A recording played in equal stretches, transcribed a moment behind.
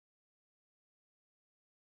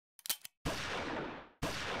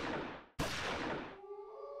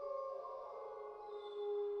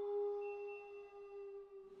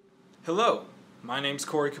Hello, my name's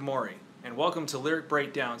Corey Kamori, and welcome to Lyric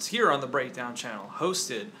Breakdowns here on the Breakdown channel,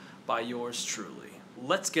 hosted by yours truly.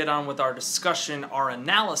 Let's get on with our discussion, our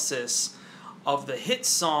analysis of the hit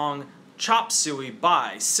song Chop Suey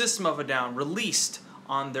by System of a Down, released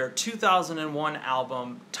on their 2001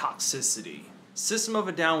 album Toxicity. System of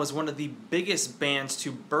a Down was one of the biggest bands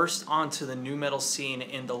to burst onto the nu metal scene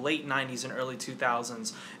in the late 90s and early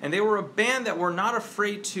 2000s, and they were a band that were not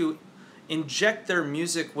afraid to inject their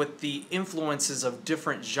music with the influences of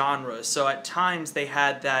different genres. So at times they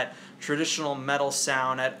had that traditional metal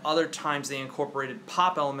sound, at other times they incorporated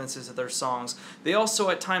pop elements into their songs. They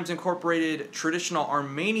also at times incorporated traditional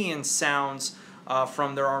Armenian sounds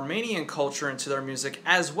from their Armenian culture into their music,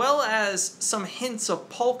 as well as some hints of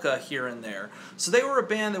polka here and there. So they were a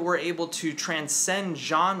band that were able to transcend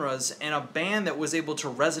genres, and a band that was able to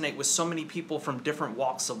resonate with so many people from different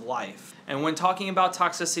walks of life. And when talking about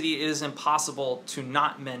Toxicity, it is impossible to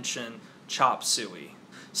not mention Chop Suey.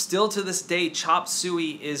 Still to this day, Chop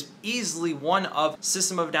Suey is easily one of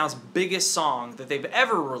System of a Down's biggest songs that they've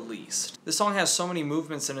ever released. This song has so many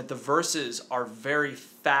movements in it. The verses are very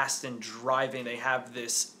fast and driving. They have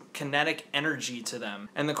this kinetic energy to them.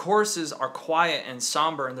 And the choruses are quiet and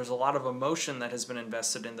somber, and there's a lot of emotion that has been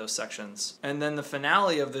invested in those sections. And then the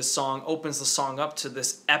finale of this song opens the song up to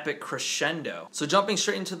this epic crescendo. So jumping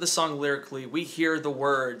straight into the song lyrically, we hear the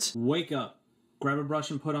words, "Wake up, grab a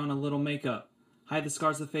brush and put on a little makeup. Hide the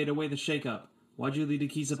scars that fade away the shake-up. Why'd you leave the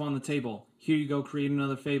keys up on the table? Here you go, create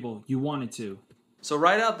another fable. You wanted to." So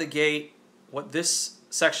right out the gate, what this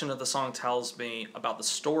section of the song tells me about the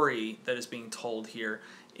story that is being told here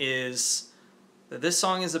is that this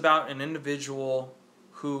song is about an individual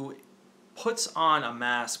who puts on a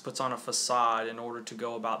mask, puts on a facade in order to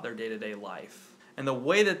go about their day-to-day life. And the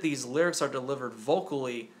way that these lyrics are delivered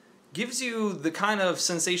vocally gives you the kind of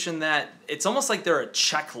sensation that it's almost like they're a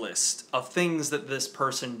checklist of things that this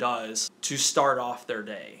person does to start off their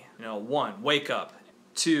day. 1, wake up.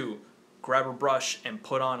 2, grab a brush and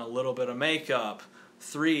put on a little bit of makeup.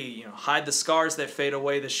 3, hide the scars that fade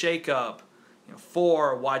away the shake-up.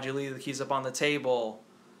 4, why'd you leave the keys up on the table?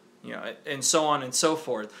 And so on and so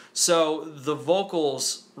forth. So the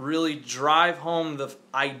vocals really drive home the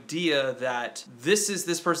idea that this is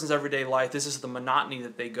this person's everyday life. This is the monotony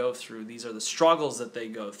that they go through. These are the struggles that they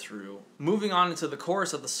go through. Moving on into the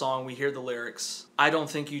chorus of the song, we hear the lyrics, "I don't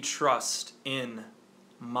think you trust in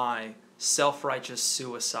my self-righteous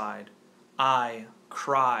suicide. I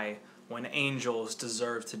cry when angels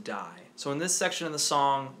deserve to die." So in this section of the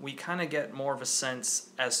song, we kind of get more of a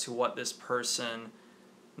sense as to what this person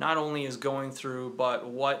not only is going through, but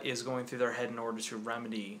what is going through their head in order to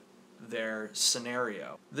remedy their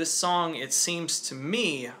scenario. This song, it seems to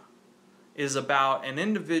me, is about an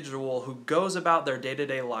individual who goes about their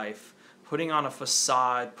day-to-day life, putting on a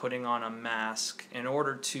facade, putting on a mask, in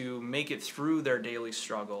order to make it through their daily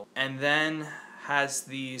struggle, and then has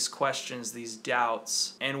these questions, these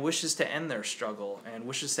doubts, and wishes to end their struggle, and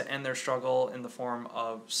wishes to end their struggle in the form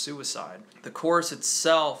of suicide. The chorus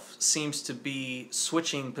itself seems to be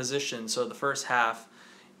switching positions. So the first half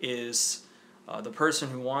is the person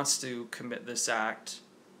who wants to commit this act,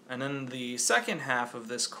 and then the second half of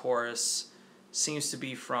this chorus seems to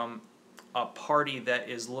be from a party that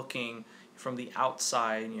is looking from the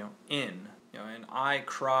outside, in. And "I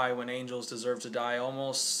cry when angels deserve to die"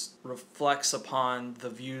 almost reflects upon the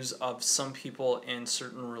views of some people in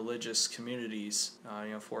certain religious communities.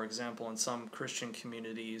 For example, in some Christian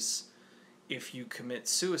communities, if you commit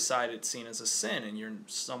suicide, it's seen as a sin, and you're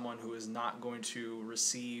someone who is not going to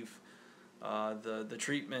receive the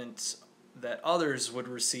treatment that others would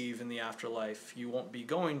receive in the afterlife. You won't be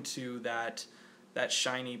going to that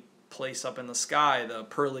shiny place up in the sky, the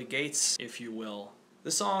pearly gates, if you will. The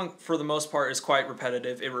song, for the most part, is quite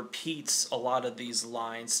repetitive. It repeats a lot of these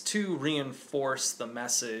lines to reinforce the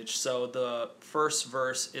message. So the first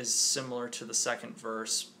verse is similar to the second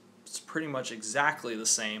verse. It's pretty much exactly the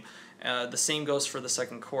same. The same goes for the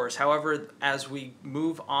second chorus. However, as we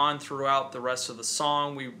move on throughout the rest of the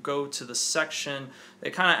song, we go to the section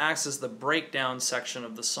that kind of acts as the breakdown section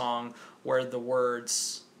of the song, where the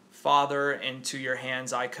words, "Father, into your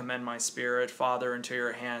hands I commend my spirit. Father, into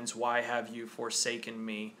your hands, why have you forsaken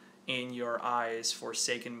me? In your eyes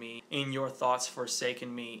forsaken me. In your thoughts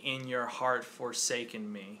forsaken me. In your heart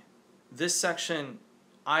forsaken me." This section,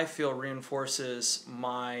 I feel, reinforces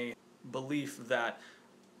my belief that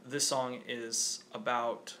this song is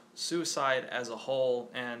about suicide as a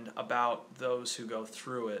whole, and about those who go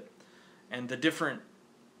through it, and the different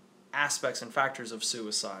aspects and factors of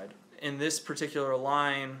suicide. In this particular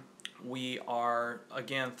line, we are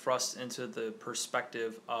again thrust into the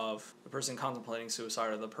perspective of the person contemplating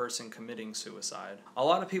suicide or the person committing suicide. A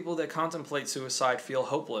lot of people that contemplate suicide feel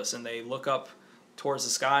hopeless, and they look up towards the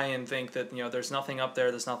sky and think that, you know, there's nothing up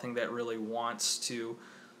there, there's nothing that really wants to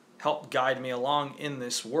help guide me along in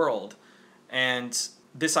this world. And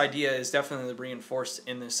this idea is definitely reinforced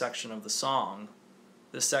in this section of the song.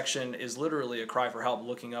 This section is literally a cry for help,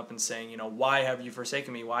 looking up and saying, you know, why have you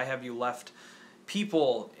forsaken me? Why have you left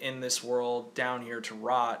people in this world down here to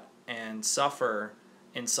rot and suffer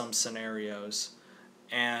in some scenarios?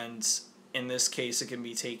 And in this case, it can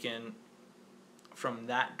be taken from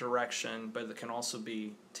that direction, but it can also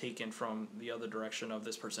be taken from the other direction of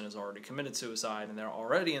this person has already committed suicide and they're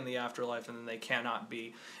already in the afterlife, and then they cannot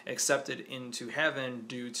be accepted into heaven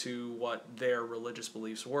due to what their religious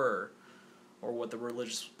beliefs were, or what the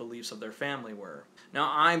religious beliefs of their family were.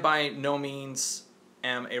 Now, I by no means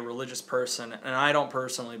am a religious person, and I don't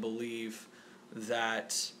personally believe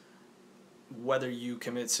that whether you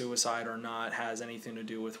commit suicide or not has anything to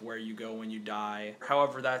do with where you go when you die.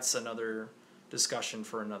 However, that's another discussion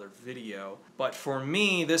for another video. But for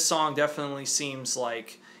me, this song definitely seems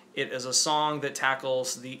like it is a song that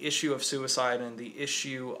tackles the issue of suicide and the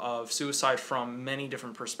issue of suicide from many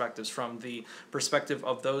different perspectives, from the perspective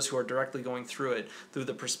of those who are directly going through it, through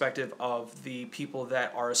the perspective of the people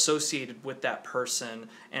that are associated with that person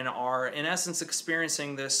and are, in essence,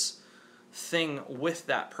 experiencing this thing with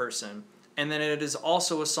that person. And then it is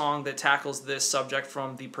also a song that tackles this subject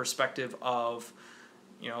from the perspective of,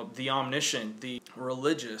 you know, the omniscient, the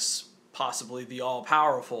religious, possibly the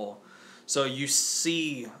all-powerful. So you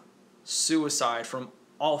see suicide from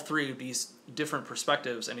all three of these different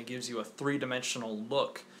perspectives, and it gives you a three-dimensional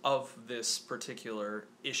look of this particular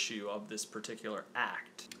issue, of this particular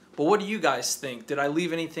act. But what do you guys think? Did I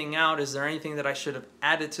leave anything out? Is there anything that I should have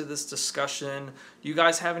added to this discussion? Do you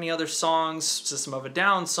guys have any other songs, System of a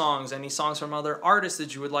Down songs, any songs from other artists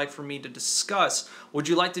that you would like for me to discuss? Would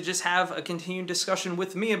you like to just have a continued discussion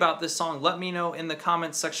with me about this song? Let me know in the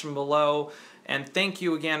comments section below. And thank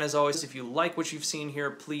you again, as always. If you like what you've seen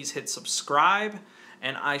here, please hit subscribe,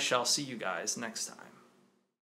 and I shall see you guys next time.